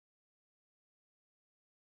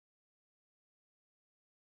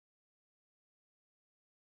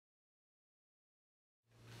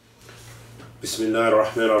Bismillah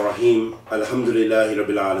ar-Rahman ar-Rahim. Alhamdulillahi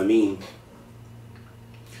Rabbil Alameen.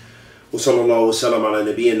 Wa sallallahu wa sallam ala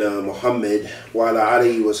nabiyyina Muhammad wa ala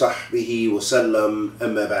alihi wa sahbihi wa sallam.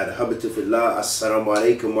 Amma ba'd. Habatu fillah. Assalamu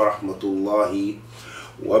alaikum wa rahmatullahi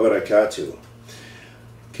wa barakatuh.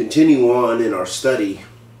 Continue on in our study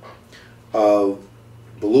of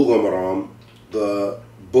BULUGH AL-MARAM, the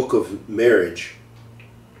book of marriage.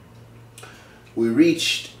 We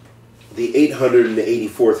reached the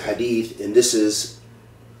 884th Hadeeth, and this is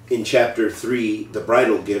in chapter 3, the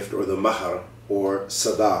bridal gift, or the mahar, or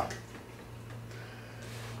sadaq.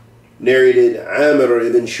 Narrated Amr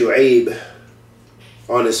ibn Shu'aib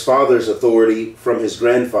on his father's authority from his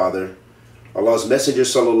grandfather. Allah's Messenger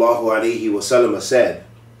sallallahu alaihi wasallam said,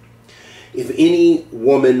 if any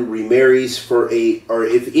woman remarries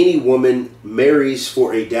if any woman marries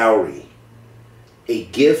for a dowry, a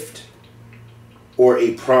gift, or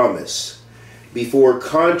a promise, before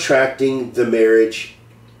contracting the marriage,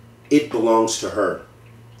 it belongs to her.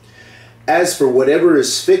 As for whatever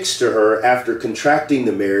is fixed to her after contracting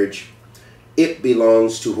the marriage, it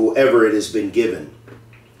belongs to whoever it has been given.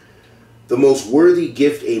 The most worthy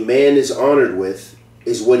gift a man is honored with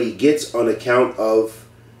is what he gets on account of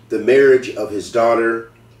the marriage of his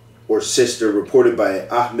daughter or sister, reported by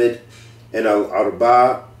Ahmed and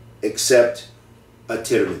Al-Albani, except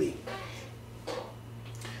At-Tirmidhi.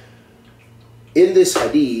 In this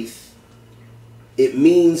hadith, it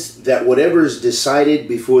means that whatever is decided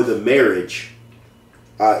before the marriage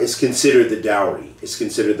is considered the dowry, is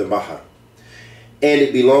considered the mahar. And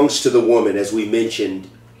it belongs to the woman, as we mentioned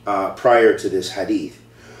prior to this hadith.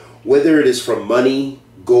 Whether it is from money,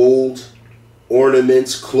 gold,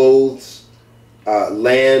 ornaments, clothes,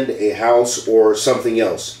 land, a house, or something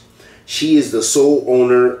else, she is the sole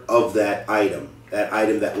owner of that item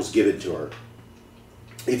that was given to her.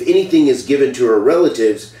 If anything is given to her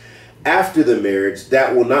relatives after the marriage,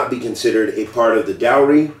 that will not be considered a part of the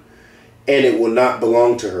dowry, and it will not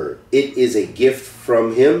belong to her. It is a gift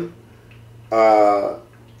from him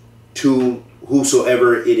to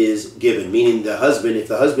whosoever it is given, meaning the husband. If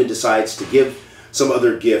the husband decides to give some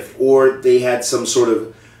other gift, or they had some sort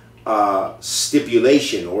of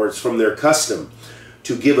stipulation, or it's from their custom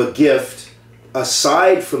to give a gift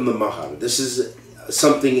aside from the mahar, this is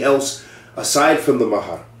something else aside from the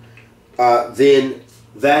mahar, then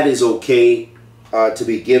that is okay to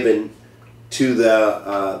be given to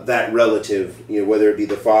the that relative, whether it be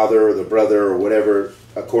the father or the brother or whatever,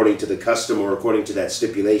 according to the custom or according to that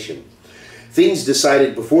stipulation. Things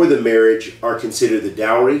decided before the marriage are considered the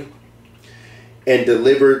dowry, and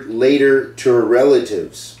delivered later to her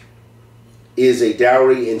relatives is a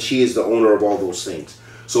dowry, and she is the owner of all those things.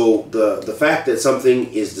 So the fact that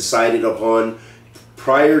something is decided upon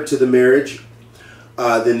prior to the marriage,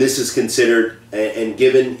 then this is considered and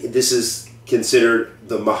given, this is considered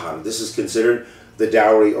the mahar. This is considered the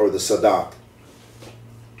dowry or the sadaq.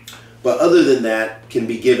 But other than that, can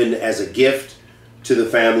be given as a gift to the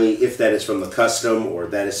family if that is from the custom, or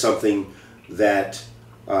that is something that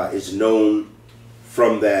is known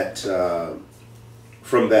from that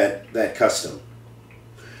custom.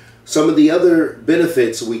 Some of the other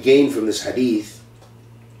benefits we gain from this hadith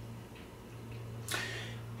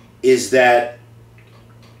is that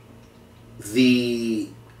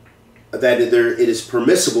it is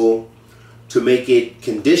permissible to make it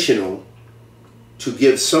conditional, to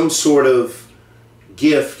give some sort of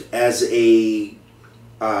gift as a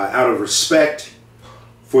out of respect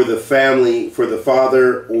for the family, for the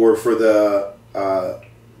father, or for the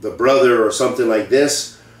brother, or something like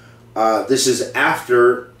this. This is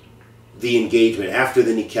after the engagement, after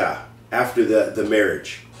the nikah, after the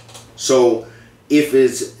marriage. So if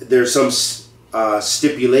there's some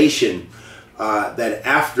stipulation that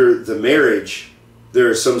after the marriage there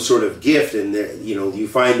is some sort of gift, and there, you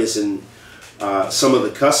find this in some of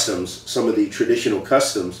the customs, some of the traditional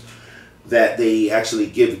customs, that they actually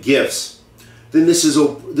give gifts, then this is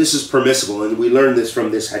permissible, and we learn this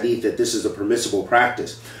from this hadith, that this is a permissible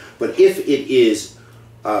practice. But if it is,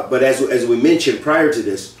 but as we mentioned prior to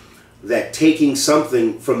this, that taking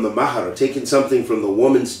something from the mahar, taking something from the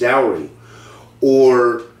woman's dowry,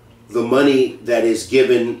 or the money that is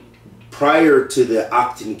given prior to the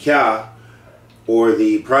aqd nikah, or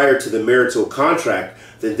prior to the marital contract,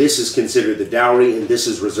 then this is considered the dowry, and this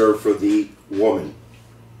is reserved for the woman,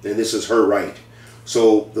 and this is her right.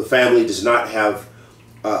 So the family does not have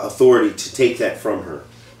authority to take that from her.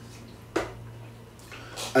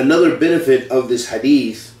 Another benefit of this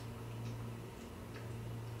hadith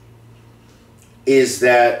is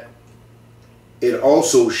that it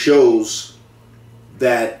also shows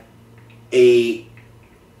that a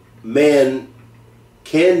man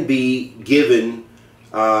can be given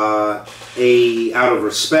out of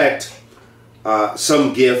respect,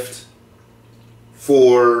 some gift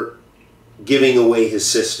for giving away his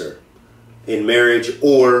sister in marriage,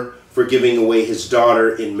 or for giving away his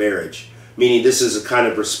daughter in marriage. Meaning this is a kind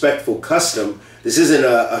of respectful custom. This isn't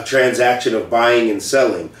a transaction of buying and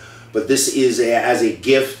selling, but this is as a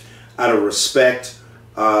gift out of respect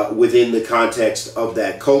within the context of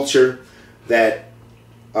that culture, that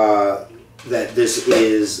this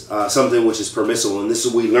is something which is permissible. And this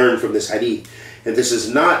is what we learn from this hadith. And this is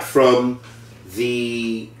not from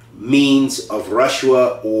the means of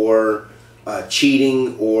rashwa or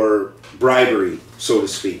cheating or bribery, so to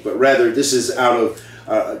speak, but rather this is out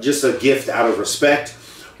of just a gift out of respect,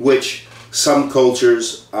 which some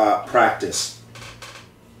cultures practice.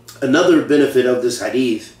 Another benefit of this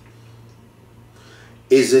hadith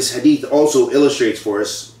is this hadith also illustrates for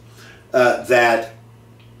us that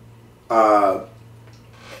the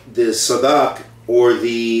sadaq or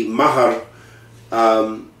the mahar,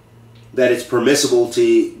 that it's permissible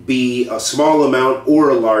to be a small amount or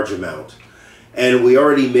a large amount. And we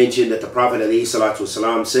already mentioned that the Prophet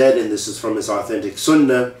ﷺ said, and this is from his authentic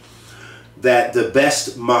sunnah, that the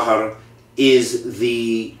best mahar is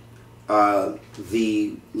the one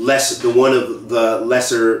of the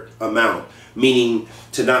lesser amount, meaning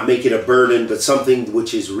to not make it a burden, but something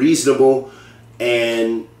which is reasonable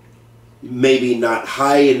and maybe not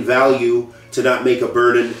high in value, to not make a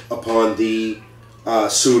burden upon the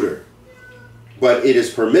suitor. But it is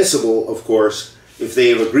permissible, of course, if they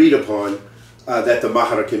have agreed upon that the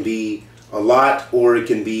mahar can be a lot or it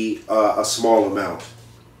can be a small amount.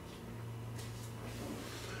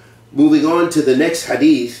 Moving on to the next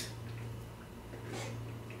hadith,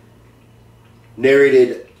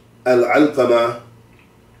 narrated Al-Alqama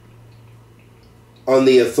on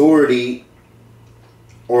the authority,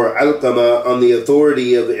 or Alqama on the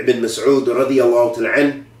authority of Ibn Mas'ud radiyallahu ta'ala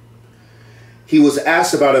anhu. He was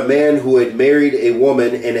asked about a man who had married a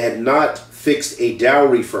woman and had not fixed a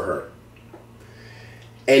dowry for her,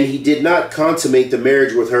 and he did not consummate the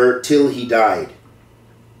marriage with her till he died.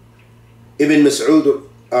 Ibn Mas'ud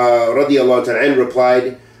radiyallahu ta'ala anhu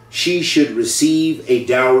replied, she should receive a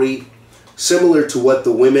dowry similar to what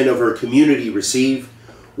the women of her community receive,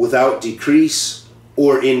 without decrease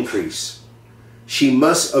or increase. She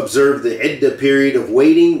must observe the iddah period of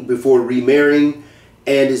waiting before remarrying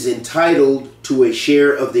and is entitled to a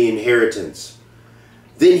share of the inheritance.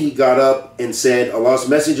 Then he got up and said, Allah's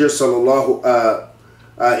Messenger entitled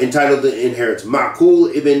the inheritance.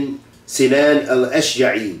 Ma'qul ibn Sinan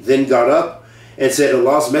al-Ashja'i then got up and said,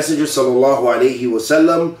 Allah's Messenger sallallahu alayhi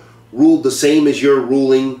wasallam ruled the same as your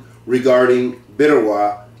ruling regarding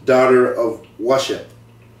Birwa, daughter of Washab,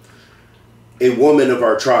 a woman of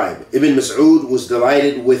our tribe. Ibn Mas'ud was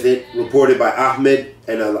delighted with it, reported by Ahmed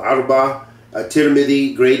and Al-Arba.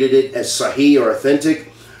 Tirmidhi graded it as Sahih or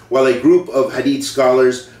authentic, while a group of Hadith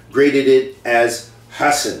scholars graded it as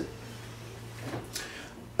Hasan.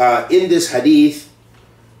 In this Hadith,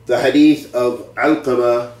 the Hadith of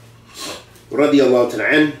Alqama radiyallahu ta'ala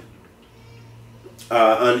anhu,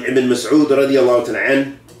 on Ibn Mas'ud radiyallahu ta'ala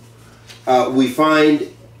anhu, we find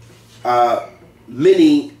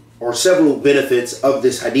many or several benefits of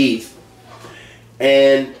this hadith,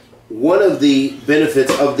 and one of the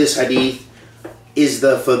benefits of this hadith is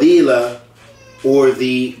the fadila, or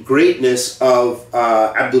the greatness of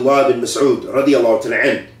Abdullah bin Mas'ud radiyallahu ta'ala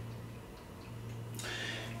anhu.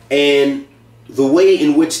 And the way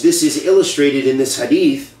in which this is illustrated in this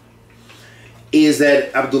hadith is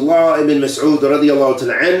that Abdullah ibn Mas'ud radiyallahu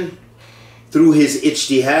ta'ala anhu, through his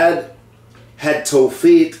ijtihad, had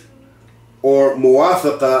tawfiq or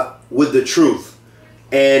muwafaqa with the truth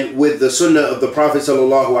and with the sunnah of the Prophet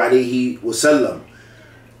sallallahu alaihi wasallam,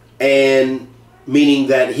 and meaning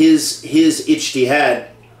that his ijtihad,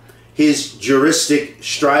 his juristic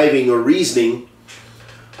striving or reasoning,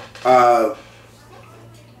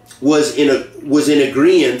 was in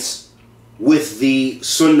agreement with the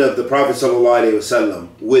sunnah of the Prophet sallallahu alaihi wasallam,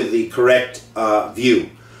 with the correct view.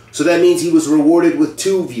 So that means he was rewarded with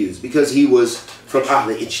two views, because he was from Ahl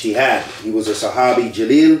Ijtihad. He was a Sahabi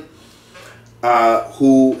Jalil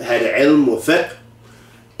who had ilm wa fiqh,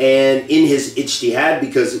 and in his Ijtihad,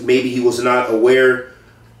 because maybe he was not aware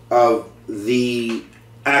of the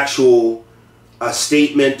actual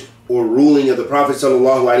statement or ruling of the Prophet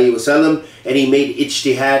sallallahu alaihi wasallam, and he made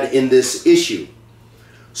Ijtihad in this issue.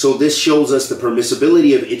 So this shows us the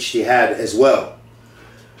permissibility of Ijtihad as well.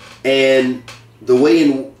 And the way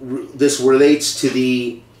in this relates to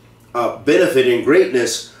the benefit and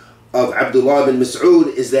greatness of Abdullah bin Mas'ud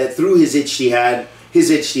is that through his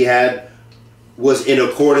ijtihad was in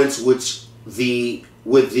accordance with the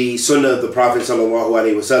with the sunnah of the Prophet sallallahu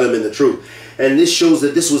alaihi wasallam and the truth. And this shows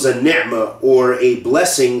that this was a ni'mah, or a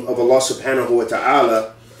blessing of Allah subhanahu wa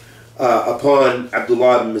ta'ala upon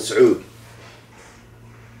Abdullah ibn Mas'ud.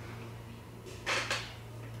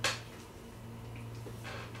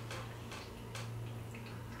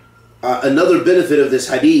 Another benefit of this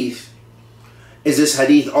hadith is this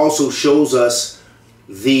hadith also shows us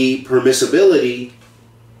the permissibility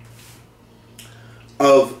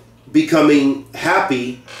of becoming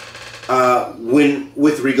happy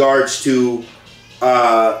with regards to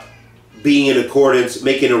being in accordance,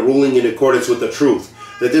 making a ruling in accordance with the truth.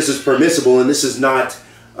 That this is permissible, and this is not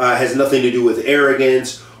has nothing to do with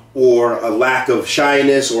arrogance or a lack of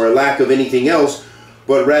shyness or a lack of anything else,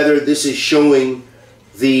 but rather this is showing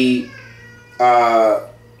the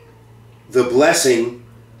blessing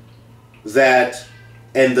that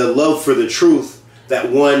and the love for the truth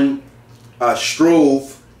that one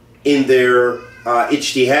strove in their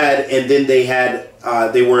ijtihad, and then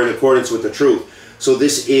they were in accordance with the truth. So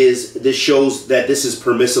this shows that this is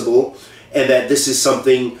permissible, and that this is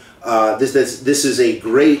something this is a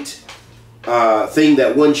great thing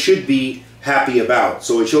that one should be happy about.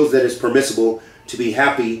 So it shows that it's permissible to be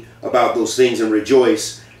happy about those things and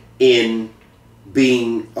rejoice in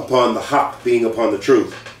being upon the haqq, being upon the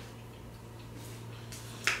truth.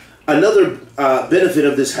 Another benefit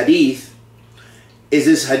of this hadith is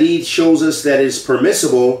this hadith shows us that it's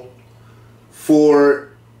permissible for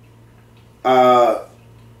that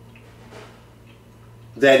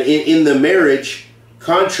in the marriage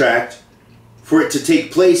contract for it to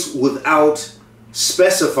take place without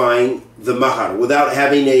specifying the mahar, without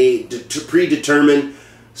having a predetermined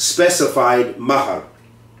specified mahar,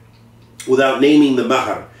 without naming the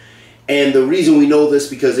mahar. And the reason we know this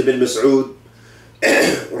because Ibn Mas'ud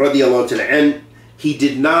radiallahu ta'ala anh, he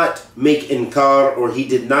did not make inkar, or he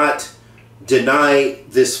did not deny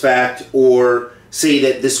this fact or say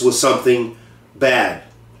that this was something bad.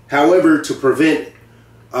 However, to prevent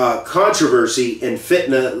controversy and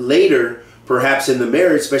fitna later, perhaps in the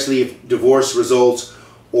marriage, especially if divorce results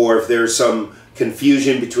or if there's some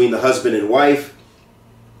confusion between the husband and wife,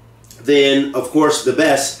 then of course the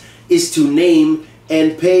best is to name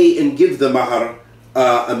and pay and give the mahar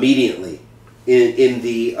immediately in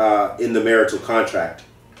the marital contract.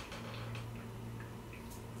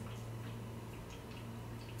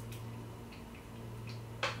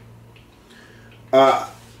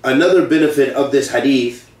 Another benefit of this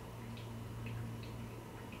hadith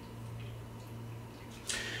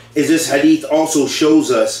is this hadith also shows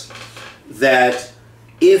us that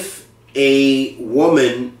if a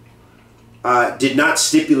woman did not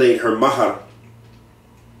stipulate her mahar,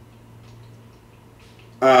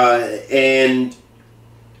 and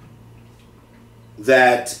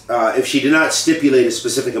that if she did not stipulate a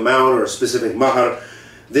specific amount or a specific mahar,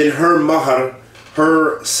 then her mahar,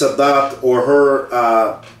 her sadaq, or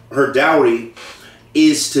her dowry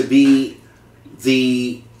is to be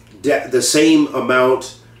the same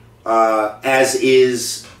amount as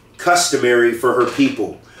is customary for her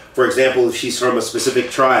people. For example, if she's from a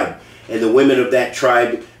specific tribe and the women of that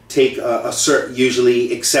tribe take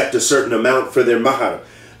usually accept a certain amount for their mahar,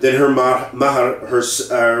 then her mahar,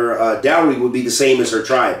 her dowry would be the same as her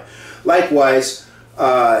tribe. Likewise,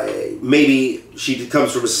 maybe she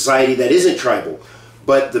comes from a society that isn't tribal,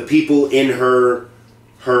 but the people in her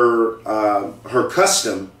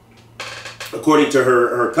custom, according to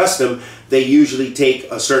her custom, they usually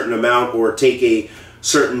take a certain amount or take a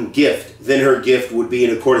certain gift. Then her gift would be in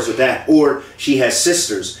accordance with that. Or she has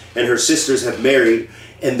sisters, and her sisters have married,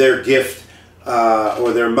 and their gift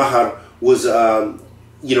or their mahar was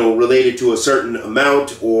related to a certain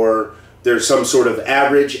amount, or there's some sort of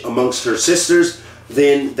average amongst her sisters,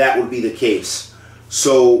 then that would be the case.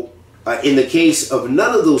 So in the case of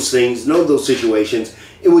none of those things, none of those situations,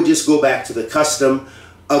 it would just go back to the custom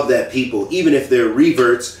of that people. Even if they're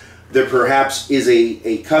reverts, there perhaps is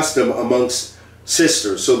a custom amongst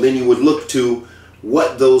sisters. So then you would look to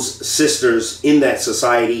what those sisters in that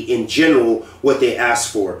society in general, what they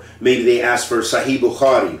ask for. Maybe they ask for Sahih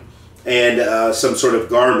Bukhari and some sort of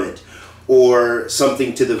garment, or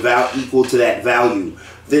something to the equal to that value.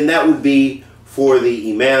 Then that would be for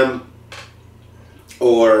the imam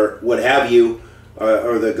or what have you,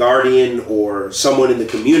 or the guardian or someone in the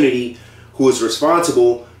community who is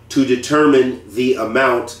responsible to determine the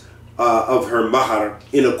amount of her mahar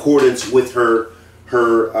in accordance with her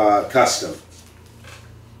custom.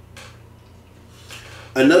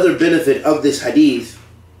 Another benefit of this hadith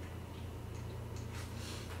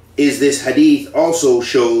is this hadith also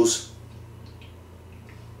shows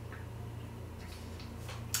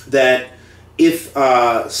that if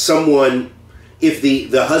someone if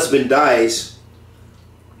the husband dies,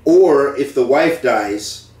 or if the wife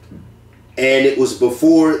dies and it was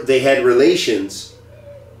before they had relations,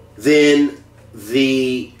 then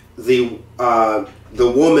the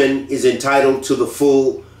woman is entitled to the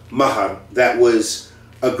full mahar that was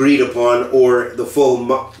agreed upon, or the full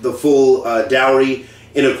dowry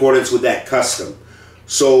in accordance with that custom.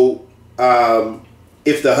 So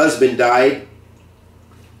if the husband died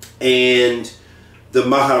and the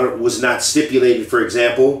mahar was not stipulated, for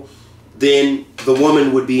example, then the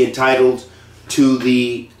woman would be entitled to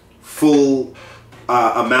the full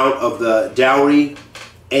amount of the dowry,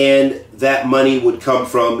 and that money would come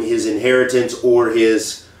from his inheritance or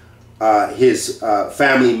his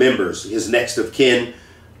family members, his next of kin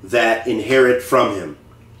that inherit from him.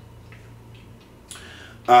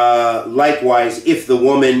 Likewise, if the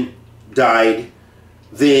woman died,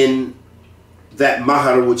 then that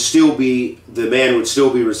mahar would still be, the man would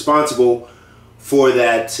still be responsible for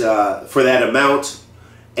that amount,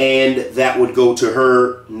 and that would go to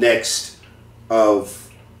her next of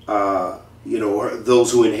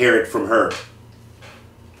those who inherit from her.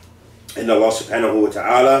 And Allah subhanahu wa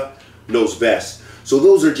ta'ala knows best. So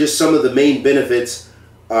those are just some of the main benefits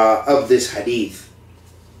of this hadith.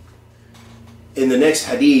 In the next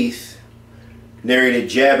hadith, narrated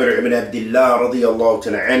Jabir ibn Abdullah radiyallahu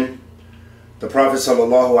ta'ala an, the Prophet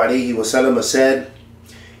sallallahu alaihi wasallam said,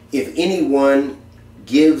 if anyone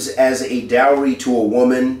gives as a dowry to a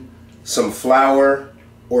woman some flour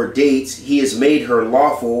or dates, he has made her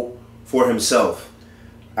lawful for himself.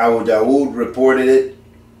 Abu Dawood reported it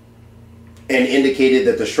and indicated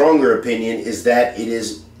that the stronger opinion is that it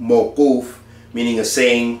is mawquf, meaning a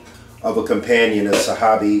saying of a companion, a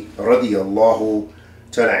sahabi radiyallahu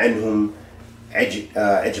ta'ala anhum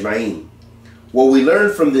ajma'in. What we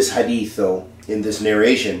learn from this hadith, though, in this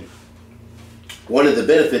narration, one of the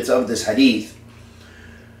benefits of this hadith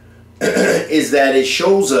is that it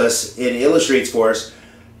shows us, it illustrates for us,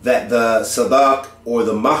 that the sadaq or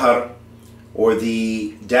the mahar or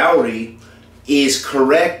the dowry is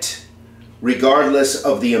correct regardless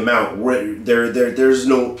of the amount. There's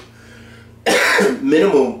no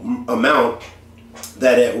minimum amount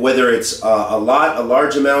that whether it's a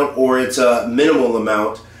large amount, or it's a minimal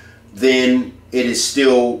amount, then it is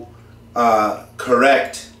still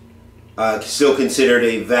correct, still considered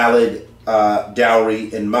a valid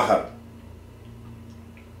dowry and mahar.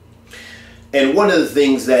 And one of the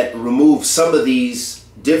things that removes some of these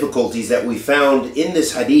difficulties that we found in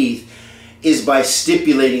this hadith is by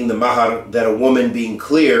stipulating the mahar, that a woman being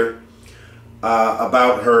clear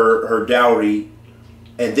about her dowry,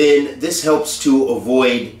 and then this helps to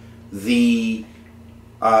avoid the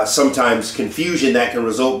sometimes confusion that can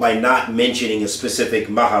result by not mentioning a specific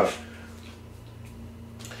mahar.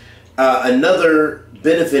 Another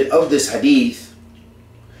benefit of this hadith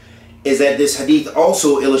is that this hadith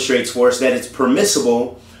also illustrates for us that it's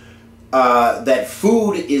permissible, that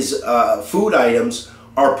food items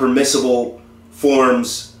are permissible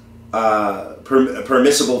forms,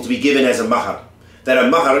 permissible to be given as a mahar. That a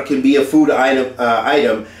mahar can be a food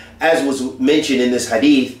item, as was mentioned in this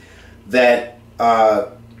hadith, that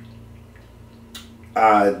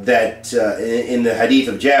in the hadith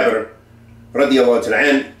of Jabir radiyallahu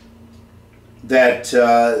ta'ala, that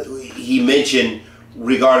he mentioned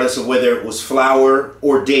regardless of whether it was flour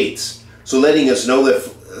or dates. So letting us know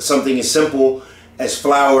that something as simple as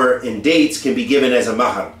flour and dates can be given as a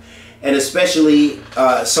mahar. And especially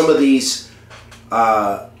some of these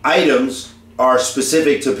items are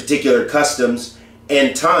specific to particular customs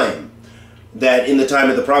and time. That in the time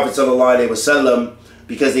of the Prophet ﷺ,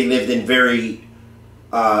 because they lived in very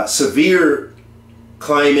severe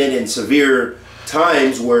climate and severe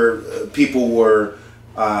times where people were,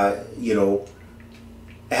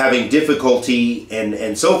 having difficulty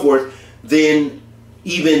and so forth, then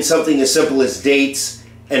even something as simple as dates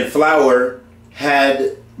and flour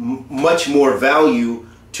had much more value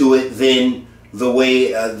to it than the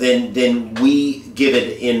way than we give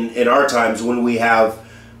it in our times, when we have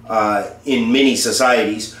in many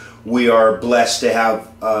societies we are blessed to have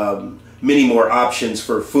many more options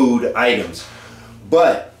for food items.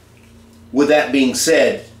 But with that being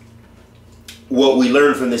said, what we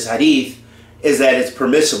learn from this hadith is that it's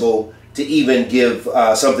permissible to even give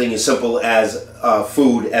something as simple as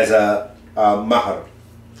food as a mahar.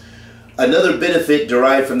 Another benefit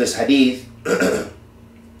derived from this hadith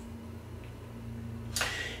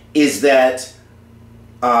is that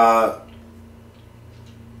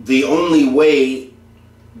the only way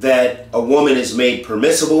that a woman is made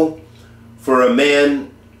permissible for a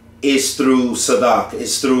man is through sadaq,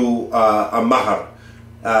 is through a mahar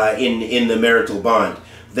in the marital bond.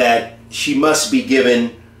 That she must be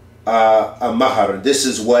given a mahar. This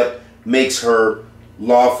is what makes her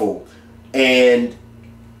lawful. And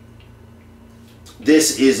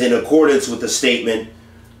this is in accordance with the statement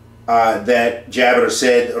that Jabir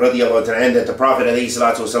said, radiallahu ta'ala, that the Prophet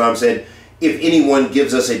ﷺ said, if anyone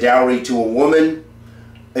gives us a dowry to a woman,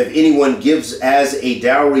 if anyone gives as a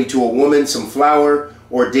dowry to a woman some flour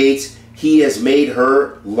or dates, he has made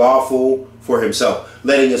her lawful for himself,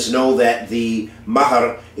 letting us know that the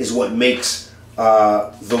mahar is what makes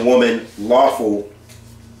the woman lawful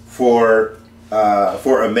for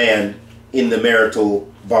a man in the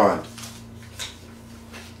marital bond.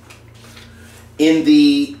 In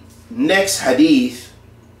the next hadith,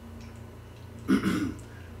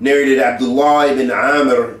 narrated Abdullah ibn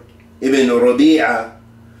Amr ibn Rabi'ah,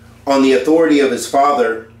 on the authority of his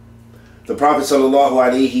father, the Prophet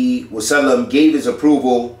ﷺ gave his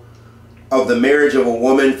approval of the marriage of a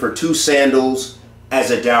woman for 2 sandals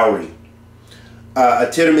as a dowry.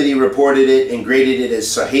 At-Tirmidhi reported it and graded it as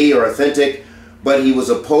sahih or authentic, but he was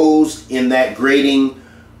opposed in that grading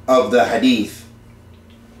of the hadith.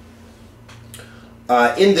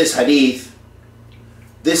 In this hadith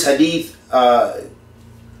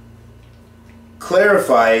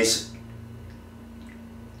clarifies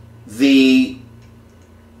the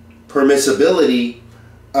permissibility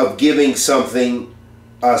of giving something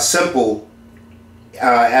simple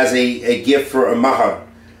as a gift for a mahar.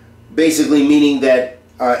 Basically meaning that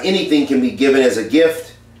anything can be given as a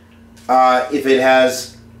gift if it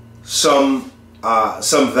has some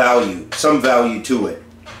value to it.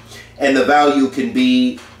 And the value can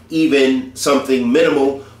be even something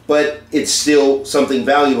minimal, but it's still something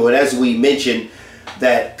valuable. And as we mentioned,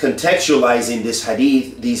 that contextualizing these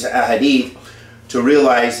ahadith, to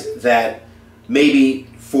realize that maybe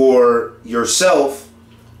for yourself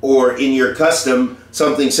or in your custom,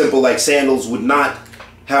 something simple like sandals would not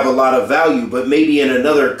have a lot of value, but maybe in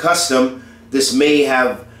another custom, this may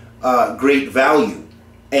have great value.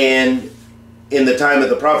 And in the time of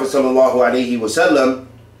the Prophet ﷺ,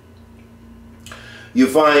 you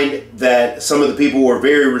find that some of the people were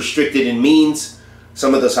very restricted in means.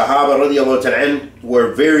 Some of the Sahaba radiallahu ta'ala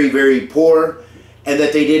were very, very poor, and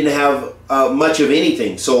that they didn't have much of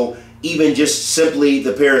anything. So even just simply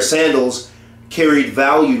the pair of sandals carried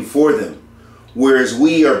value for them. Whereas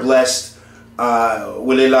we are blessed,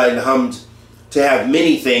 walillahi alhamd, to have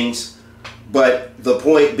many things, but the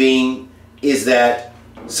point being is that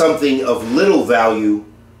something of little value,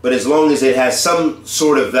 but as long as it has some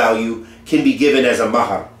sort of value, can be given as a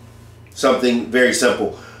mahar, something very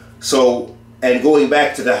simple. So, and going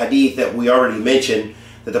back to the hadith that we already mentioned,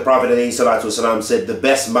 that the Prophet ﷺ said the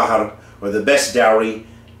best mahar, or the best dowry,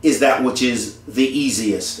 is that which is the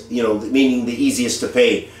easiest, meaning the easiest to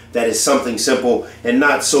pay. That is something simple and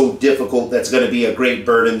not so difficult that's going to be a great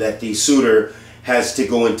burden that the suitor has to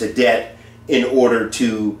go into debt in order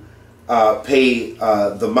to pay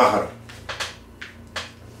the mahar.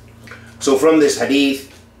 So from this hadith,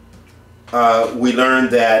 we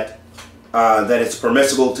learned that it's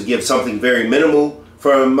permissible to give something very minimal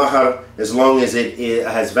for a mahar as long as it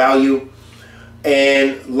has value.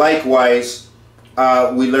 And likewise,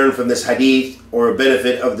 we learn from this hadith, or a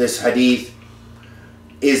benefit of this hadith,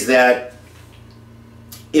 is that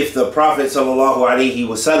if the Prophet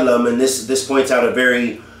ﷺ, and this points out a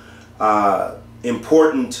very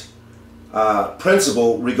important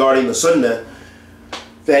principle regarding the Sunnah,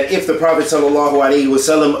 that if the Prophet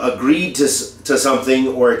ﷺ agreed to something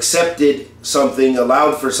or accepted something,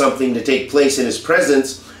 allowed for something to take place in his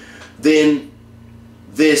presence, then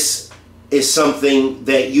this is something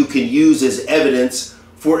that you can use as evidence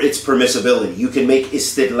for its permissibility. You can make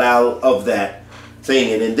istidlal of that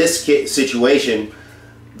thing. And in this situation,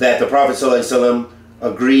 that the Prophet ﷺ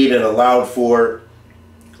agreed and allowed for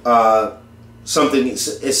something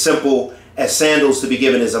as simple as sandals to be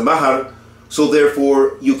given as a mahar, so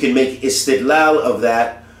therefore you can make istidlal of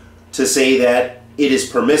that to say that it is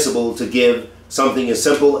permissible to give something as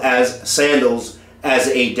simple as sandals as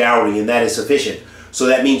a dowry, and that is sufficient. So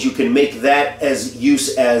that means you can make that as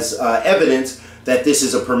evidence that this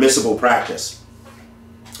is a permissible practice.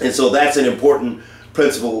 And so that's an important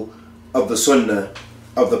principle of the Sunnah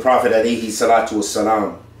of the Prophet alayhi salatu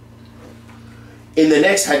wassalam. In the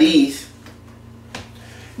next hadith,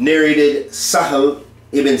 narrated Sahl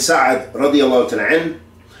ibn Sa'ad radiallahu ta'ala,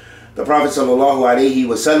 the Prophet sallallahu alayhi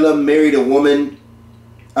wasallam married a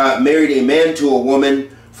man to a woman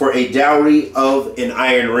for a dowry of an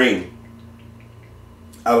iron ring.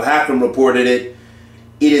 Al-Hakim reported it.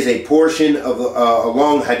 It is a portion of a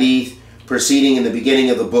long hadith proceeding in the beginning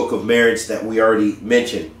of the book of marriage that we already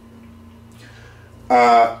mentioned.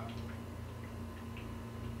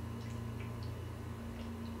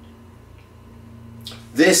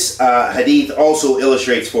 This hadith also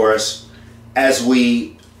illustrates for us, as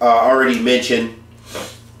we already mentioned,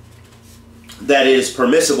 that it is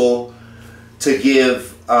permissible to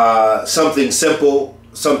give something simple,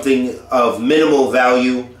 something of minimal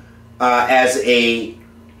value as a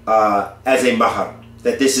mahar.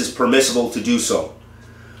 That this is permissible to do so,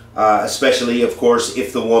 especially, of course,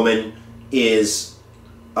 if the woman is,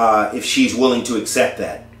 if she's willing to accept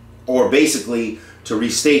that, or basically to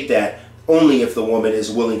restate that, only if the woman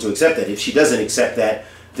is willing to accept that. If she doesn't accept that,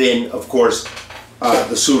 then of course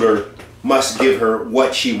the suitor must give her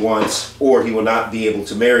what she wants, or he will not be able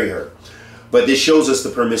to marry her. But this shows us the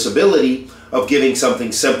permissibility of giving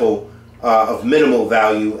something simple of minimal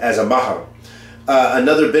value as a mahar.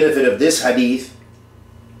 Another benefit of this hadith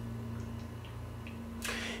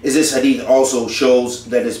is this hadith also shows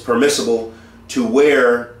that it's permissible to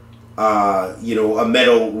wear a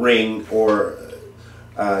metal ring, or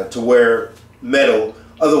to wear metal.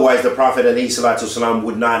 Otherwise, the Prophet ﷺ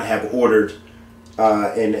would not have ordered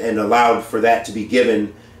and allowed for that to be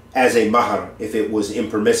given as a mahar if it was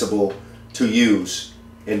impermissible to use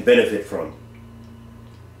and benefit from.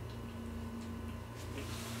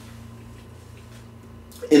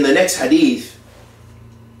 In the next hadith,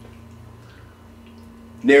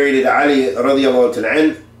 narrated Ali radiallahu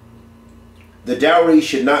ta'ala, the dowry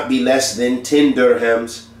should not be less than 10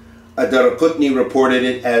 dirhams. Ad-Daraqutni reported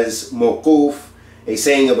it as mawquf, a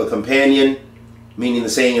saying of a companion, meaning the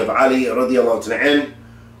saying of Ali radiallahu ta'ala.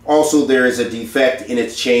 Also, there is a defect in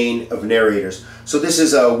its chain of narrators. So this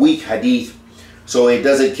is a weak hadith, so it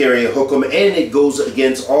doesn't carry a hukum, and it goes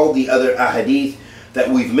against all the other ahadith that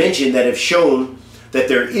we've mentioned that have shown that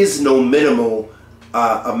there is no minimal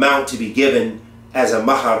amount to be given as a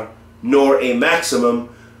mahar, nor a maximum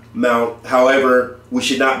amount. However, we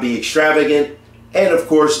should not be extravagant, and of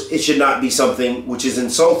course it should not be something which is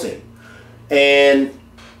insulting. And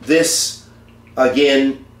this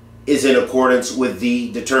again is in accordance with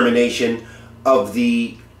the determination of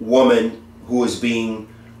the woman who is being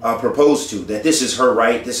proposed to, that this is her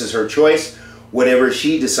right, this is her choice, whatever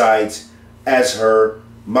she decides as her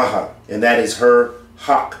mahar, and that is her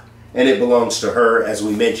haq, and it belongs to her, as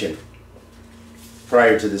we mentioned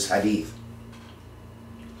prior to this hadith.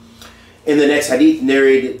 In the next hadith,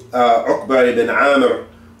 narrated Uqba ibn Amr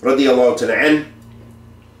radiallahu ta'ala,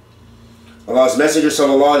 Allah's Messenger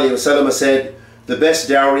sallallahu alayhi wa sallam said, the best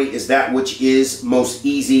dowry is that which is most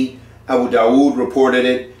easy. Abu Dawood reported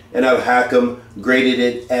it, and Al-Hakam graded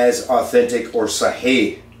it as authentic or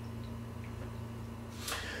sahih.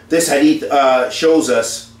 This hadith shows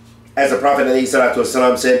us, as the Prophet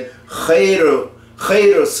ﷺ said, khayr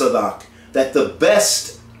sadaq, that the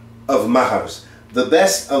best of mahars, the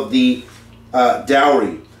best of the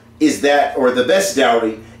dowry is that, or the best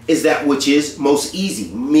dowry is that which is most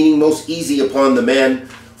easy, meaning most easy upon the man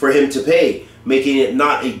for him to pay, making it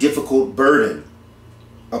not a difficult burden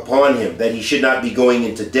upon him, that he should not be going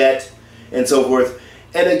into debt and so forth.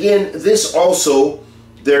 And again, this also,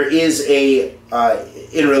 there is a,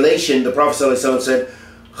 in relation, the Prophet ﷺ said,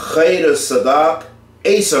 khayr sadaq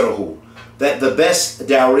aysarahu, that the best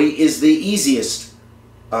dowry is the easiest,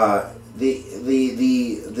 the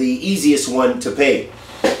easiest one to pay.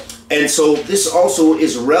 And so this also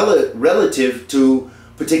is relative to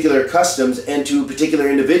particular customs and to particular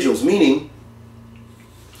individuals, meaning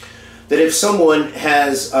that if someone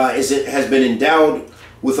has been endowed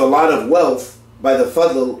with a lot of wealth by the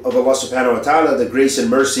fadl of Allah subhanahu wa ta'ala, the grace and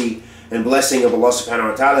mercy and blessing of Allah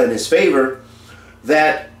subhanahu wa ta'ala in His favor,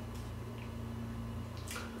 that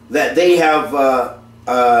they have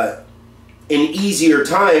an easier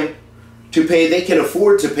time to pay, they can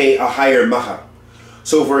afford to pay a higher mahar.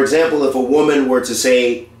 So for example, if a woman were to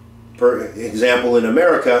say, for example in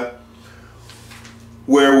America,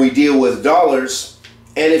 where we deal with dollars,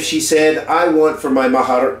 and if she said, I want for my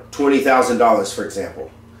mahar $20,000, for example,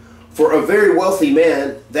 for a very wealthy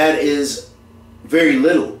man, that is very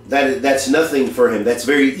little. That's nothing for him. That's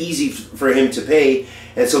very easy for him to pay,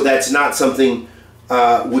 and so that's not something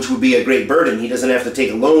which would be a great burden. He doesn't have to take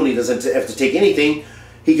a loan. He doesn't have to take anything.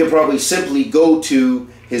 He can probably simply go to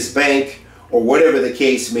his bank or whatever the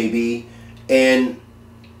case may be and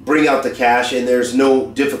bring out the cash, and there's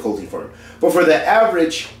no difficulty for him. But for the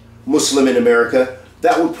average Muslim in America,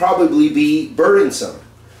 that would probably be burdensome.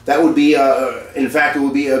 That would be, in fact, it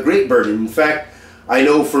would be a great burden. In fact, I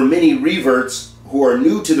know for many reverts who are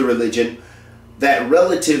new to the religion, that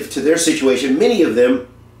relative to their situation, many of them,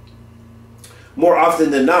 more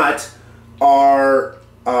often than not, are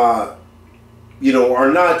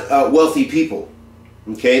not wealthy people.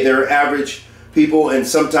 Okay, they're average people, and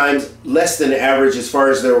sometimes less than average as far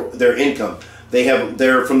as their income.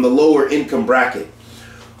 They're from the lower income bracket.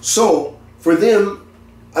 So for them,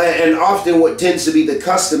 and often what tends to be the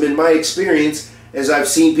custom in my experience, as I've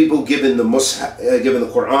seen people given the given the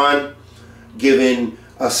Quran, given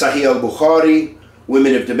Sahih al-Bukhari,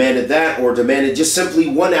 women have demanded that, or demanded just simply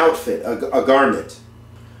one outfit, a garment.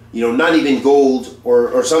 You know, not even gold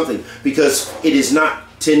or something, because it is not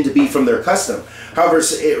tend to be from their custom. However,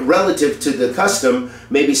 relative to the custom,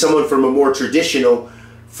 maybe someone from a more traditional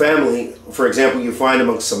family, for example, you find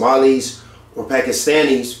amongst Somalis or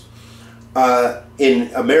Pakistanis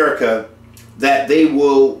in America, that they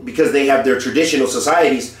will, because they have their traditional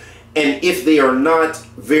societies, and if they are not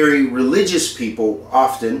very religious people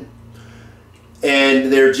often,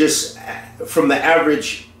 and they're just from the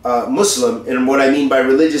average Muslim, and what I mean by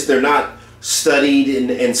religious, they're not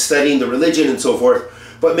studied and studying the religion and so forth,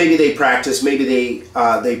 but maybe they practice, maybe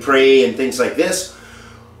they pray and things like this,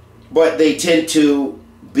 but they tend to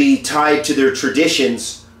be tied to their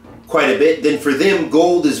traditions quite a bit. Then for them,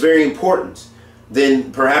 gold is very important.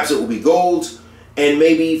 Then perhaps it will be gold and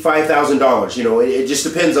maybe $5,000. You know, it just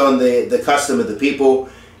depends on the custom of the people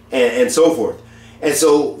and so forth. And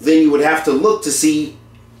so then you would have to look to see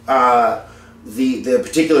the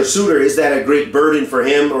particular suitor, is that a great burden for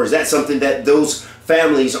him, or is that something that those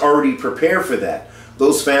families already prepare for that?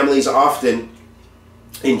 Those families often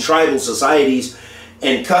in tribal societies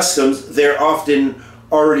and customs, they're often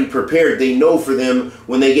already prepared. They know for them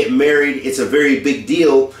when they get married, it's a very big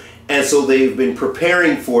deal, and so they've been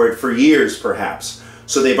preparing for it for years perhaps.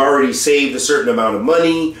 So they've already saved a certain amount of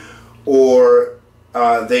money, or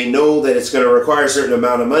they know that it's going to require a certain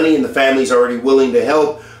amount of money, and the family's already willing to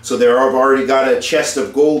help. So they've already got a chest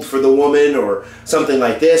of gold for the woman, or something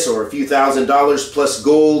like this, or a few $1,000s plus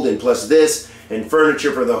gold and plus this, and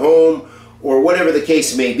furniture for the home, or whatever the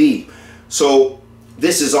case may be. So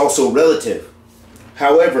this is also relative.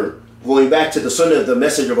 However, going back to the sunnah of the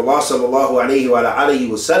Messenger of Allah sallallahu alaihi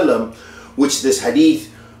wasallam, which this hadith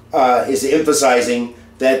is emphasizing,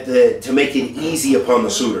 that to make it easy upon the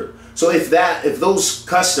suitor. So if those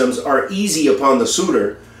customs are easy upon the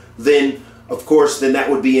suitor, then of course that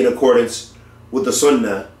would be in accordance with the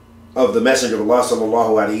sunnah of the Messenger of Allah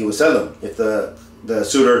sallallahu alaihi wasallam. If the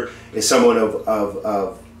suitor is someone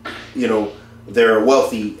of you know, they're a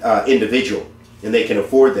wealthy individual and they can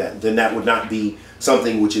afford that, then that would not be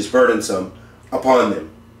something which is burdensome upon them.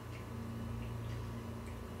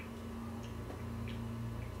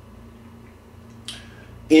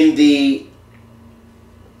 In the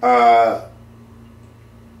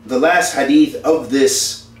last hadith of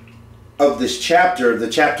this chapter, the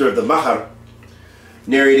chapter of the mahar,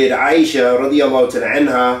 narrated Aisha radiyallahu ta'ala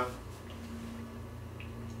anha,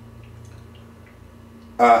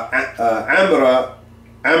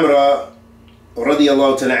 Amra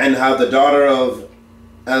radiyallahu ta'ala anha, the daughter of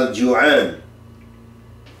Al-Ju'an,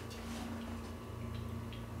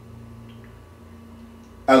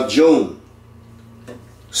 Al-Jun,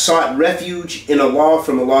 sought refuge in Allah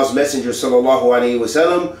from Allah's Messenger sallallahu alaihi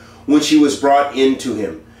wasallam when she was brought into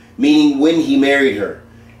him, meaning when he married her.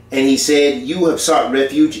 And he said, "You have sought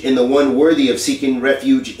refuge in the one worthy of seeking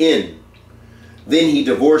refuge in." Then he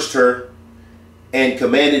divorced her and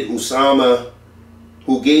commanded Usama,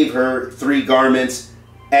 who gave her 3 garments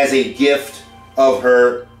as a gift of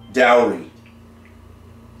her dowry.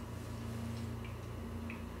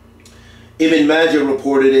 Ibn Majah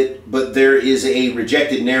reported it, but there is a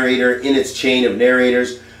rejected narrator in its chain of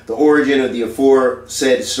narrators. The origin of the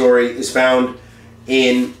aforesaid story is found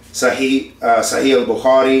in Sahih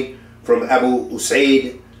al-Bukhari from Abu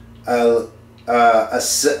Usaid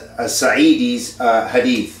al-Sa'idi's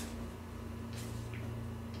hadith.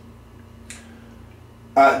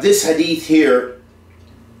 This hadith here,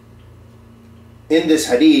 in this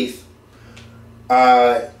hadith,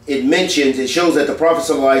 it shows that the Prophet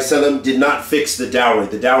ﷺ did not fix the dowry.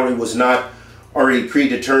 The dowry was not already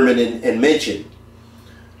predetermined and mentioned.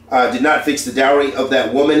 Did not fix the dowry of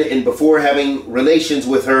that woman, and before having relations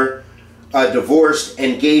with her, divorced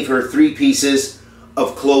and gave her 3 pieces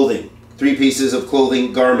of clothing. 3 pieces of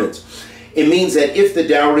clothing, garments. It means that if the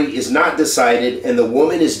dowry is not decided and the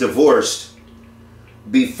woman is divorced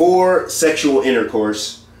before sexual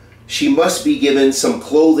intercourse, she must be given some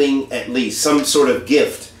clothing, at least some sort of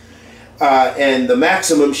gift, and the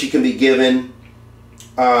maximum she can be given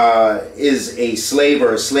is a slave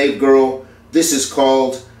or a slave girl. This is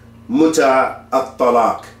called muta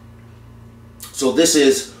at-talaq. So this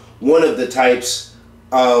is one of the types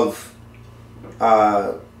of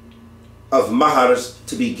mahars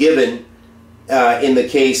to be given in the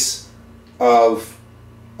case of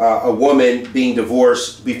a woman being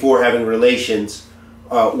divorced before having relations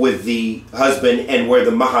with the husband, and where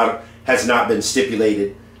the mahar has not been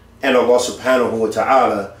stipulated and Allah subhanahu wa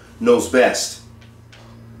ta'ala knows best.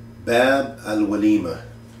 Bab al-Walima.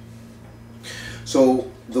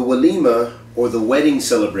 So the walima, or the wedding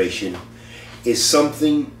celebration, is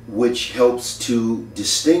something which helps to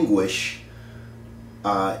distinguish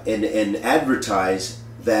and advertise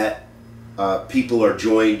that people are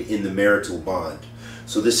joined in the marital bond.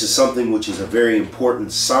 So this is something which is a very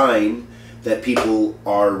important sign that people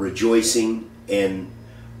are rejoicing and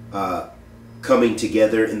coming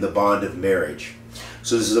together in the bond of marriage.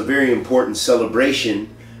 So this is a very important celebration,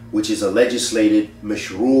 which is a legislated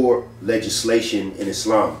mashru' legislation in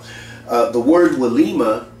Islam. The word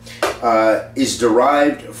walima is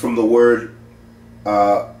derived from the word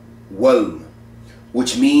walm,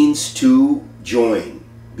 which means to join,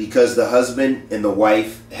 because the husband and the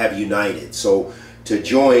wife have united. So to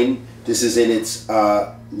join, this is in its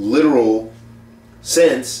literal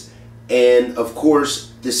sense, and of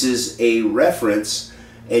course this is a reference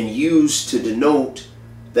and used to denote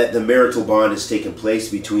that the marital bond has taken place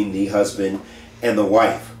between the husband and the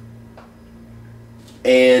wife.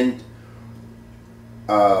 And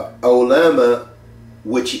ulama,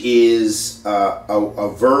 which is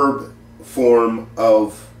a verb form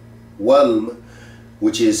of walm,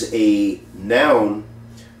 which is a noun,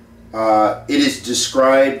 it is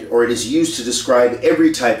described, or it is used to describe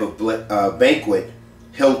every type of banquet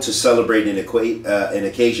held to celebrate an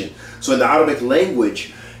occasion. So in the Arabic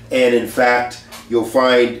language, and in fact you'll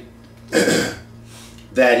find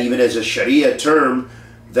that even as a Sharia term,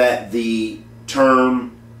 that the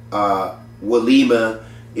term walima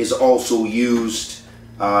is also used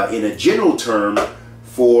in a general term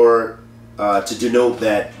for to denote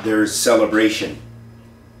that there's celebration.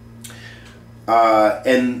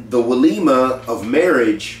 And the walima of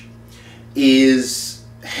marriage is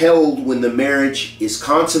held when the marriage is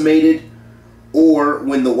consummated, or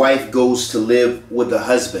when the wife goes to live with the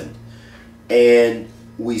husband. And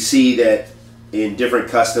we see that in different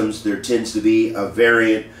customs there tends to be a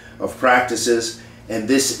variant of practices, and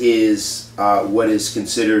this is what is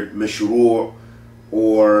considered mashru',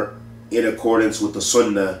 or in accordance with the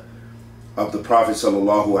sunnah of the Prophet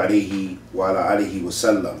sallallahu alaihi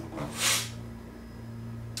wasallam.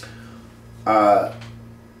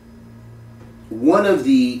 One of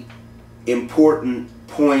the important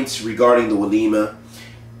points regarding the walima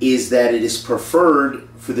is that it is preferred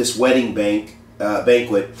for this wedding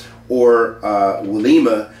banquet, or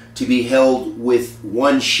walima, to be held with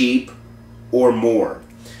one sheep or more.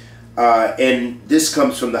 And this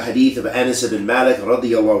comes from the Hadeeth of Anas ibn Malik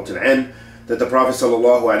radiyallahu ta'ala, that the Prophet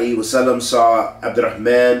sallallahu alaihi wasallam saw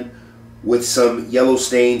Abdurrahman with some yellow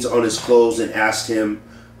stains on his clothes and asked him,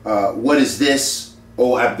 "What is this,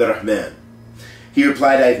 O Abdurrahman?" He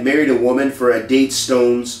replied, "I have married a woman for a date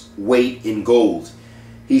stone's weight in gold."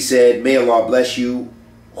 He said, "May Allah bless you.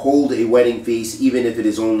 Hold a wedding feast, even if it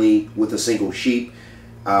is only with a single sheep."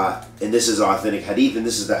 And this is authentic hadith, and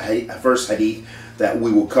this is the first hadith that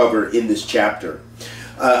we will cover in this chapter.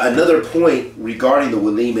 Another point regarding the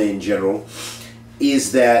walima in general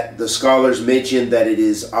is that the scholars mention that it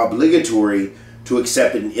is obligatory to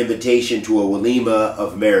accept an invitation to a walima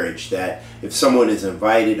of marriage. That if someone is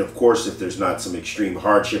invited, of course, if there's not some extreme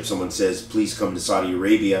hardship, someone says, "Please come to Saudi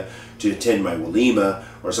Arabia to attend my walima,"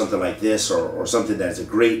 or something like this, or something that's a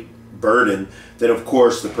great burden, then of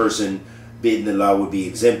course the person, bi'idhnillah, would be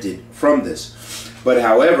exempted from this. But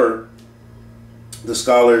however, the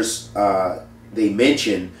scholars, they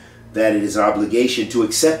mention that it is an obligation to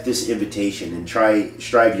accept this invitation and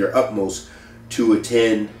strive your utmost to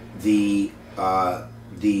attend the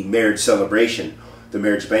marriage celebration, the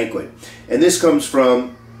marriage banquet. And this comes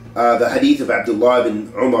from the hadith of Abdullah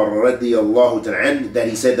ibn Umar radiyallahu ta'ala, that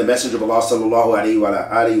he said, the Messenger of Allah sallallahu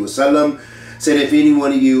alaihi wasallam said, "If any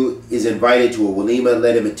one of you is invited to a walima,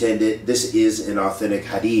 let him attend it." This is an authentic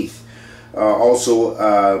hadith. Also,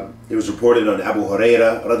 it was reported on Abu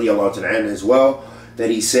Hurairah radiyallahu ta'ala as well, that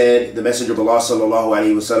he said, the Messenger of Allah sallallahu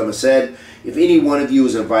alaihi wasallam said, "If any one of you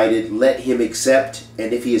is invited, let him accept,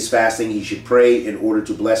 and if he is fasting, he should pray in order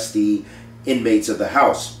to bless the inmates of the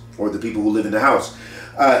house, or the people who live in the house.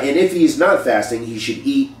 And if he is not fasting, he should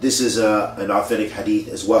eat." This is an authentic hadith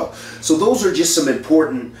as well. So those are just some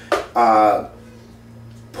important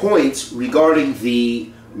points regarding the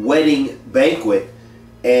wedding banquet.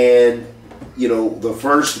 And you know, the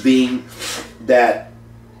first being that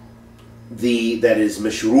that is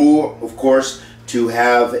mashru', of course, to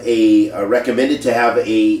have recommended to have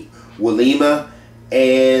a walima,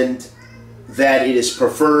 and that it is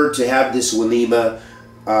preferred to have this walima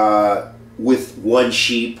with one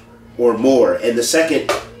sheep or more. And the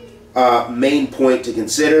second main point to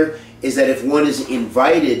consider is that if one is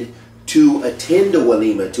invited to attend a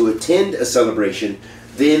walima, to attend a celebration,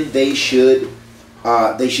 then they should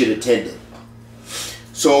attend it.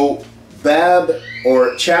 So Bab,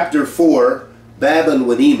 or chapter 4, Bab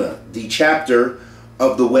al-Walima, the chapter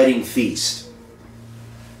of the wedding feast.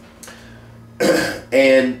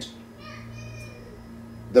 And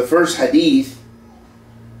the first hadith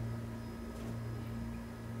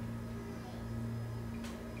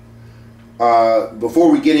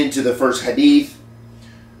before we get into the first hadith,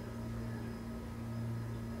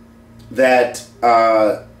 that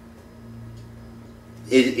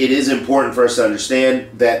it is important for us to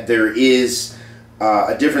understand that there is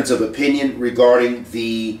a difference of opinion regarding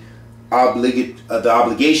the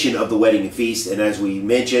obligation of the wedding and feast. And as we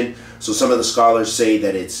mentioned, so some of the scholars say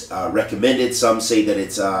that it's recommended, some say that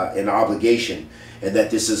it's an obligation, and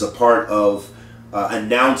that this is a part of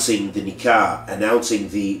announcing the nikah, announcing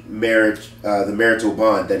the marriage, the marital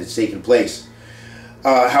bond that has taken place.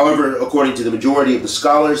 However, according to the majority of the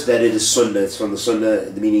scholars, that it is sunnah. It's from the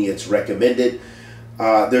sunnah, meaning it's recommended.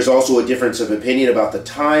 There's also a difference of opinion about the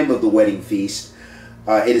time of the wedding feast.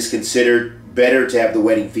 It is considered better to have the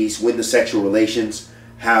wedding feast when the sexual relations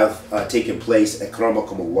have taken place.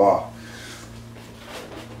 Akramakumullah.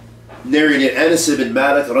 Narrated Anas ibn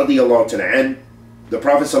Malik radiyallahu ta'ala, the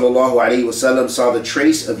Prophet ﷺ saw the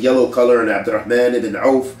trace of yellow color in Abdurrahman ibn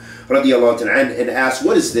Auf radiyallahu ta'ala and asked,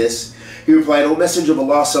 "What is this?" He replied, "O Messenger of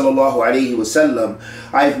Allah ﷺ,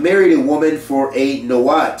 I have married a woman for a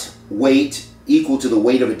nawat, weight equal to the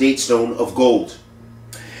weight of a date stone of gold."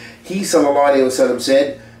 He ﷺ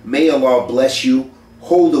said, "May Allah bless you,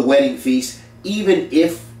 hold a wedding feast, even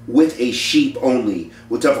if with a sheep only."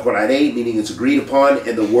 Muttafaqun alayh, meaning it's agreed upon,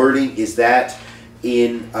 and the wording is that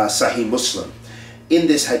in Sahih Muslim. In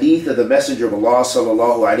this hadith of the Messenger of Allah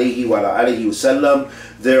ﷺ,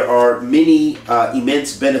 there are many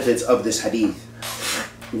immense benefits of this hadith.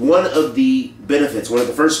 One of the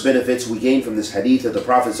first benefits we gain from this hadith of the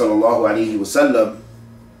Prophet ﷺ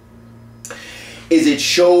is it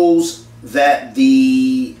shows that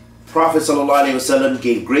the Prophet ﷺ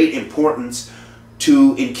gave great importance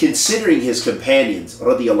to, in considering his companions,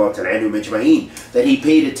 radiyallahu ta'ala anhum ajma'in, that he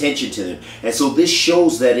paid attention to them. And so this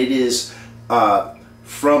shows that it is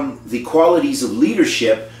from the qualities of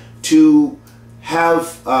leadership to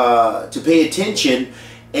have to pay attention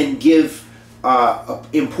and give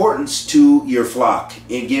importance to your flock,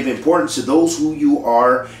 and give importance to those who you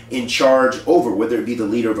are in charge over, whether it be the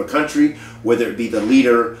leader of a country, whether it be the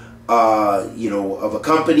leader of a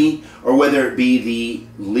company, or whether it be the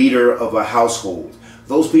leader of a household.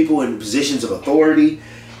 Those people in positions of authority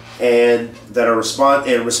and that are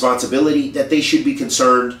responsibility, that they should be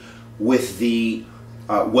concerned with the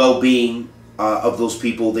well-being of those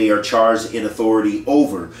people they are charged in authority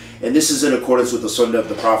over. And this is in accordance with the sunnah of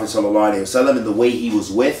the Prophet ﷺ and the way he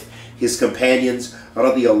was with his companions,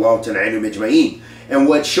 radiyallahu ta'ala anhum ajma'in. And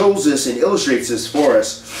what shows this and illustrates this for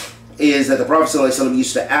us is that the Prophet ﷺ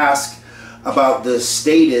used to ask about the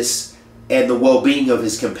status and the well-being of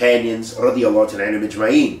his companions, radiyallahu ta'ala anhum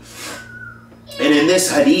ajma'in. And in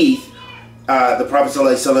this hadith, the Prophet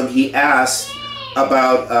ﷺ, he asked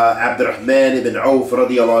about Abdurrahman ibn Auf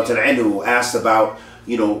radiyallahu ta'ala anhu, asked about,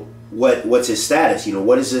 what's his status,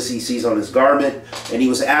 what is this he sees on his garment, and he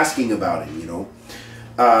was asking about it,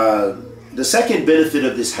 The second benefit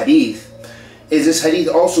of this hadith is this hadith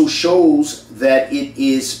also shows that it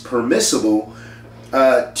is permissible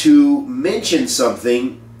to mention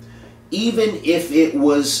something even if it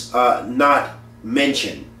was not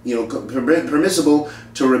mentioned. Permissible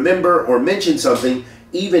to remember or mention something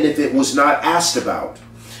even if it was not asked about.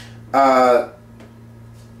 And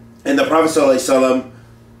the Prophet ﷺ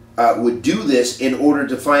would do this in order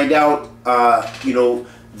to find out,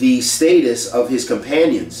 the status of his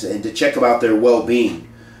companions and to check about their well-being.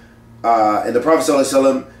 And the Prophet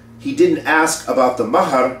ﷺ, he didn't ask about the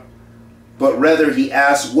mahar, but rather he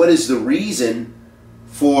asked, what is the reason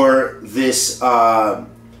for this, that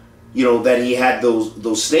he had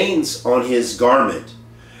those stains on his garment.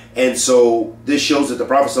 And so this shows that the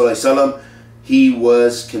Prophet ﷺ, he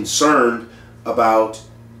was concerned about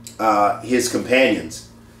his companions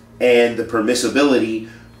and the permissibility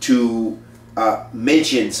to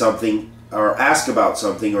mention something or ask about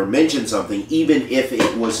something or mention something even if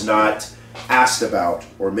it was not asked about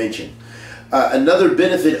or mentioned. Another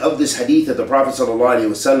benefit of this hadith of the Prophet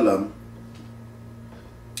ﷺ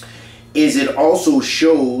is it also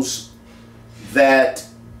shows that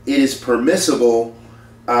it is permissible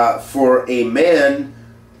for a man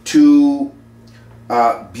to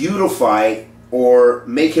beautify or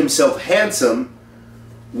make himself handsome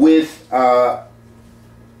with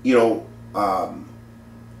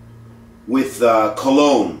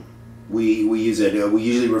cologne, we use it. We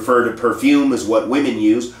usually refer to perfume as what women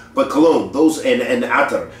use, but cologne, those and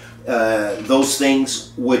atar, those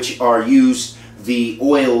things which are used, the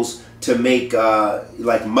oils to make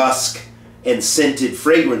like musk and scented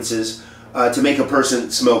fragrances to make a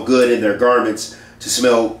person smell good in their garments, to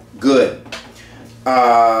smell good.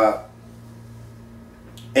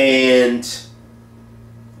 And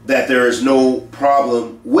that there is no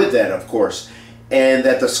problem with that, of course. And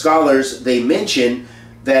that the scholars, they mention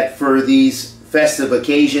that for these festive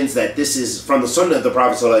occasions, that this is from the Sunnah of the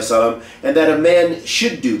Prophet ﷺ, and that a man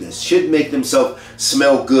should do this, should make themselves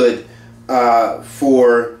smell good and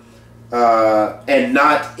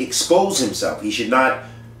not expose himself. He should not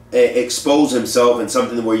expose himself in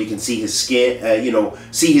something where you can see his skin, you know,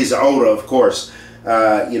 see his aura, of course,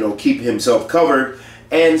 you know, keep himself covered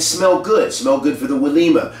and smell good for the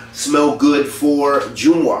walima, smell good for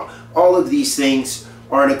Jumu'ah. All of these things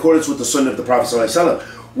are in accordance with the Sunnah of the Prophet ﷺ.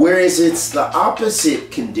 Whereas it's the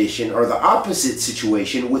opposite condition or the opposite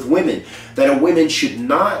situation with women, that a woman should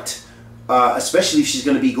not, especially if she's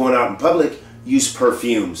going to be going out in public, use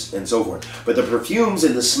perfumes and so forth. But the perfumes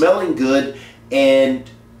and the smelling good and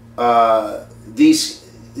this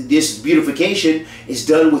beautification is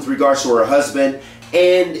done with regards to her husband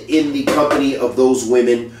and in the company of those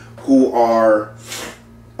women who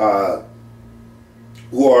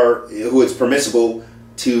it's permissible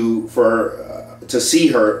to see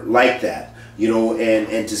her like that, you know,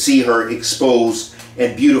 and to see her exposed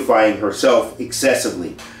and beautifying herself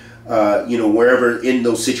excessively, you know, wherever in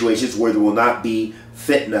those situations where there will not be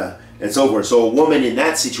fitna and so forth. So a woman in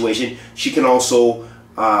that situation, she can also,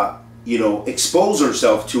 you know, expose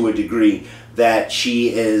herself to a degree that she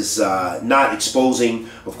is not exposing,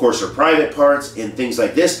 of course, her private parts and things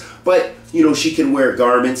like this, but, you know, she can wear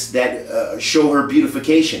garments that show her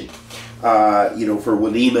beautification, you know, for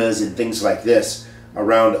walimas and things like this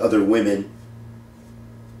around other women,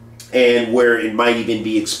 and where it might even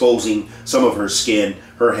be exposing some of her skin,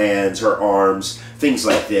 her hands, her arms, things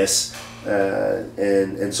like this,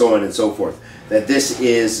 and so on and so forth. That this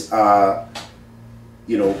is,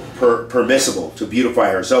 you know, permissible to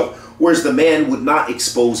beautify herself, whereas the man would not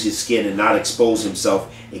expose his skin and not expose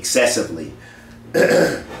himself excessively.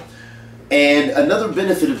 And another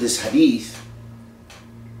benefit of this hadith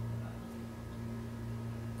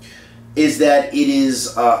is that it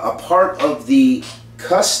is a part of the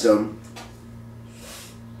custom,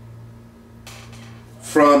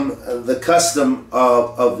 from the custom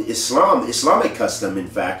of Islam, Islamic custom, in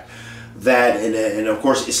fact, that, and of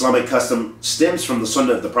course Islamic custom stems from the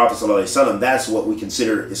Sunnah of the Prophet ﷺ. That's what we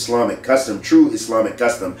consider Islamic custom, true Islamic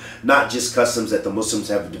custom, not just customs that the Muslims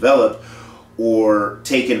have developed or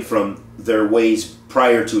taken from their ways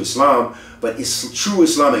prior to Islam, but true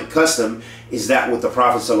Islamic custom is that what the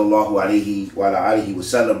Prophet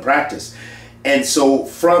ﷺ practiced. And so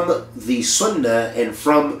from the Sunnah and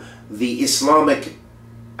from the Islamic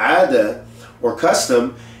ada or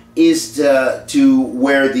custom is to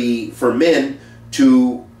wear for men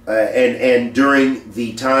to and during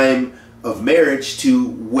the time of marriage to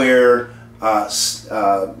wear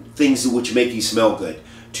things which make you smell good,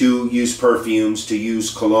 to use perfumes, to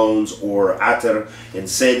use colognes or atar and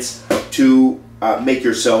scents to make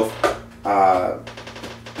yourself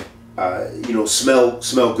you know,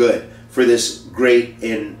 smell good for this great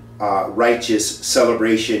and righteous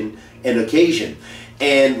celebration and occasion.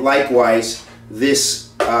 And likewise, this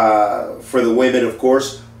for the women, of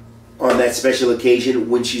course, on that special occasion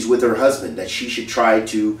when she's with her husband, that she should try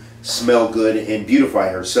to smell good and beautify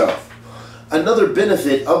herself. Another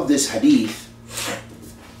benefit of this hadith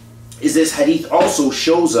is this hadith also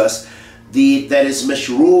shows us that it's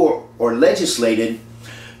mashru' or legislated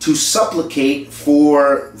to supplicate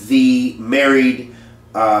for the married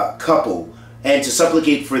couple and to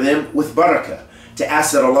supplicate for them with barakah, to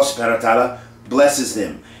ask that Allah subhanahu wa ta'ala blesses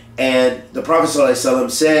them. And the Prophet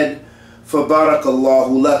ﷺ said, فَبَارَكَ اللَّهُ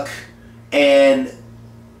لَكَ, and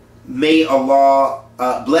may Allah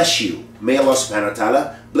bless you. May Allah subhanahu wa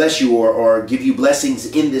ta'ala bless you, or give you blessings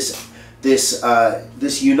in this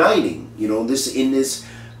uniting, you know, in this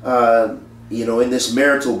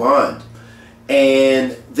marital bond.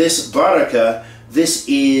 And this barakah, this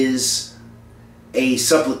is a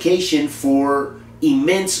supplication for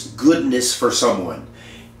immense goodness for someone,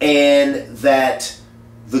 and that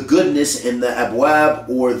the goodness and the abwab,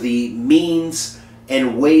 or the means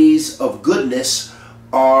and ways of goodness,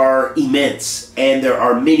 are immense, and there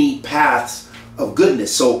are many paths of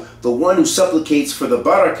goodness. So the one who supplicates for the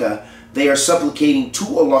barakah, they are supplicating to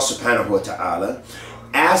Allah subhanahu wa ta'ala,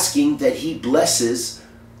 asking that He blesses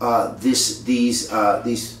the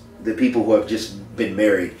people who have just been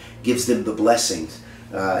married, gives them the blessings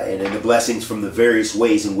and in the blessings from the various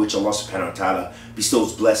ways in which Allah subhanahu wa ta'ala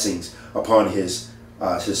bestows blessings upon his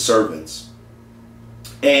servants.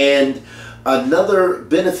 And another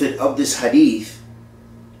benefit of this hadith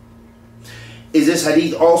is this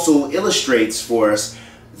hadith also illustrates for us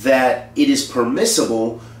that it is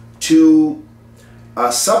permissible to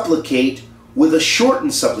supplicate with a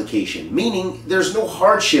shortened supplication, meaning there's no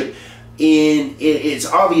hardship in it.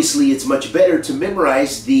 It's much better to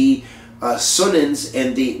memorize the sunnahs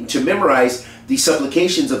and to memorize the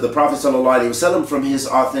supplications of the Prophet ﷺ from his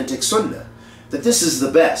authentic sunnah, that this is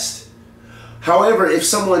the best. However, if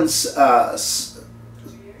someone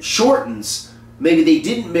shortens, maybe they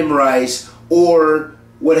didn't memorize or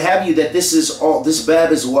what have you, that this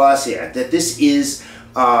bab is wasi', that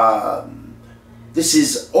this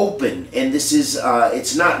is open, and this is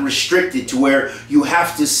it's not restricted to where you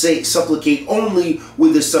have to supplicate only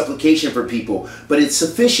with the supplication for people, but it's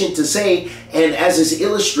sufficient to say, and as is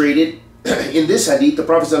illustrated in this hadith, the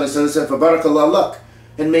Prophet ﷺ said, "Fabarakallahu lak,"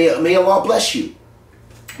 and may Allah bless you.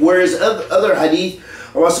 Whereas other hadith,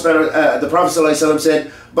 the Prophet ﷺ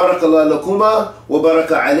said, "Barakallahu lakuma wa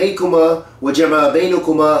baraka alaykuma wa jama'a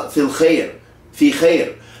baynukuma fil khair, fi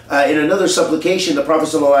khair." In another supplication, the Prophet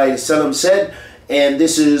ﷺ said, and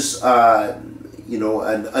this is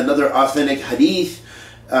another authentic hadith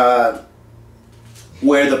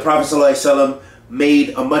where the Prophet ﷺ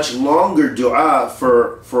made a much longer dua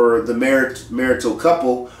for the marital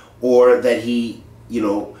couple, or that he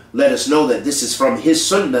let us know that this is from his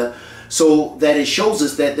sunnah, so that it shows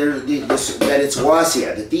us that that it's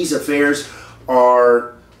wasi'ah, that these affairs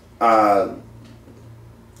are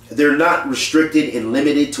they're not restricted and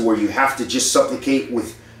limited to where you have to just supplicate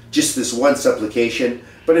with just this one supplication,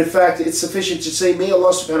 but in fact it's sufficient to say, may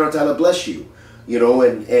Allah subhanahu wa ta'ala bless you,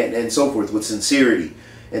 and so forth, with sincerity.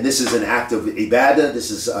 And this is an act of ibadah,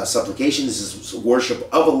 this is supplication, this is worship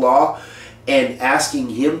of Allah, and asking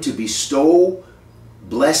him to bestow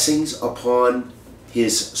blessings upon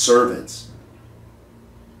his servants.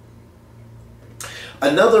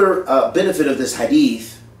 Another benefit of this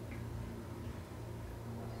hadith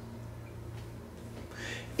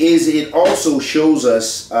is it also shows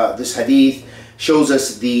us, this hadith shows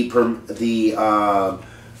us the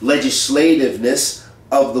legislativeness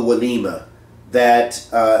of the walima, that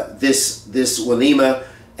this walima,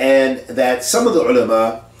 and that some of the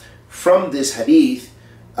ulama from this hadith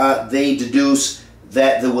they deduce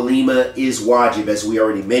that the walima is wajib, as we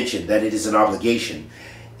already mentioned, that it is an obligation,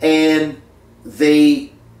 and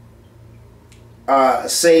they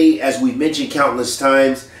say, as we've mentioned countless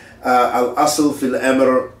times, al-asl fil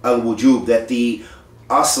amr al-wujub, that the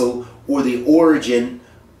asl, or the origin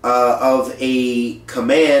of a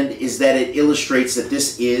command, is that it illustrates that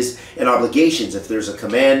this is an obligation. If there's a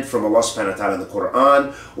command from Allah subhanahu wa ta'ala in the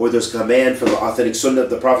Quran, or there's a command from the authentic sunnah of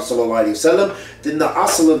the Prophet sallallahu alaihi wasallam, then the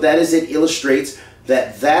asl of that is it illustrates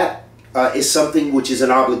that is something which is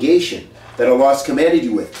an obligation that Allah has commanded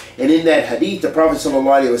you with. And in that hadith, the Prophet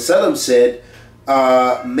ﷺ said,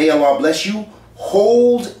 may Allah bless you,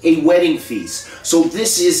 hold a wedding feast. So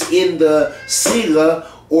this is in the sigha,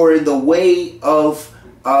 or in the way of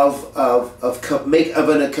a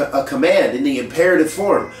command, in the imperative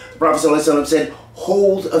form. The Prophet ﷺ said,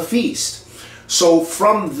 hold a feast. So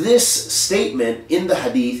from this statement in the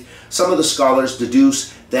hadith, some of the scholars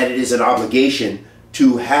deduce that it is an obligation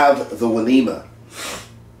to have the walima.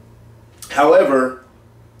 However,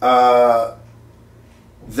 some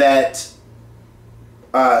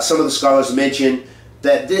of the scholars mention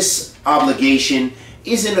that this obligation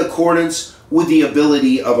is in accordance with the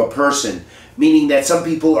ability of a person, meaning that some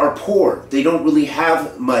people are poor. They don't really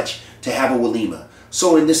have much to have a walima.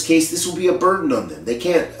 So in this case, this will be a burden on them. They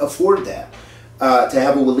can't afford that, to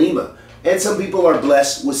have a walima. And some people are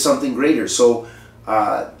blessed with something greater. So,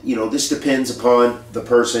 this depends upon the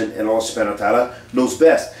person, and Allah subhanahu wa ta'ala knows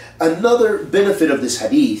best. Another benefit of this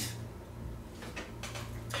hadith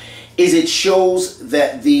is it shows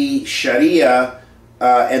that the Sharia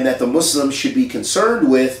and that the Muslims should be concerned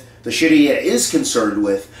with, the Sharia is concerned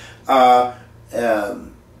with,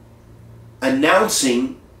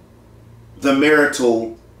 announcing the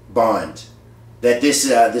marital bond, that this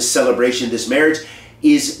celebration, this marriage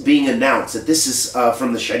is being announced, that this is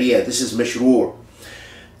from the Sharia, this is mashru',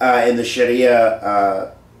 and the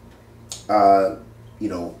Sharia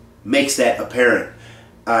makes that apparent,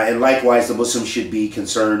 and likewise the Muslims should be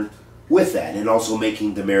concerned with that, and also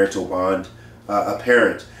making the marital bond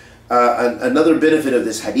apparent. Another benefit of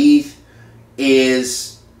this hadith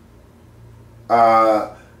is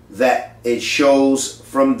that it shows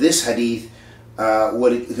from this hadith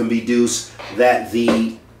what it can be deduced, that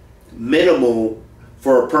the minimal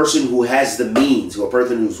for a person who has the means, or a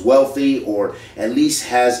person who's wealthy, or at least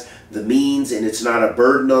has the means, and it's not a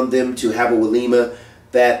burden on them to have a walima,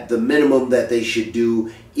 that the minimum that they should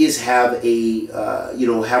do is have a,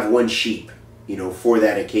 have one sheep, for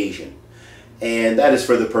that occasion. And that is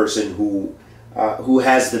for the person who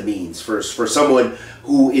has the means. For someone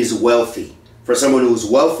who is wealthy. For someone who is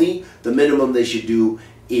wealthy, the minimum they should do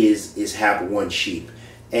is have one sheep.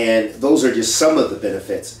 And those are just some of the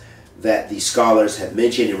benefits that the scholars have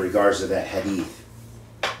mentioned in regards to that hadith.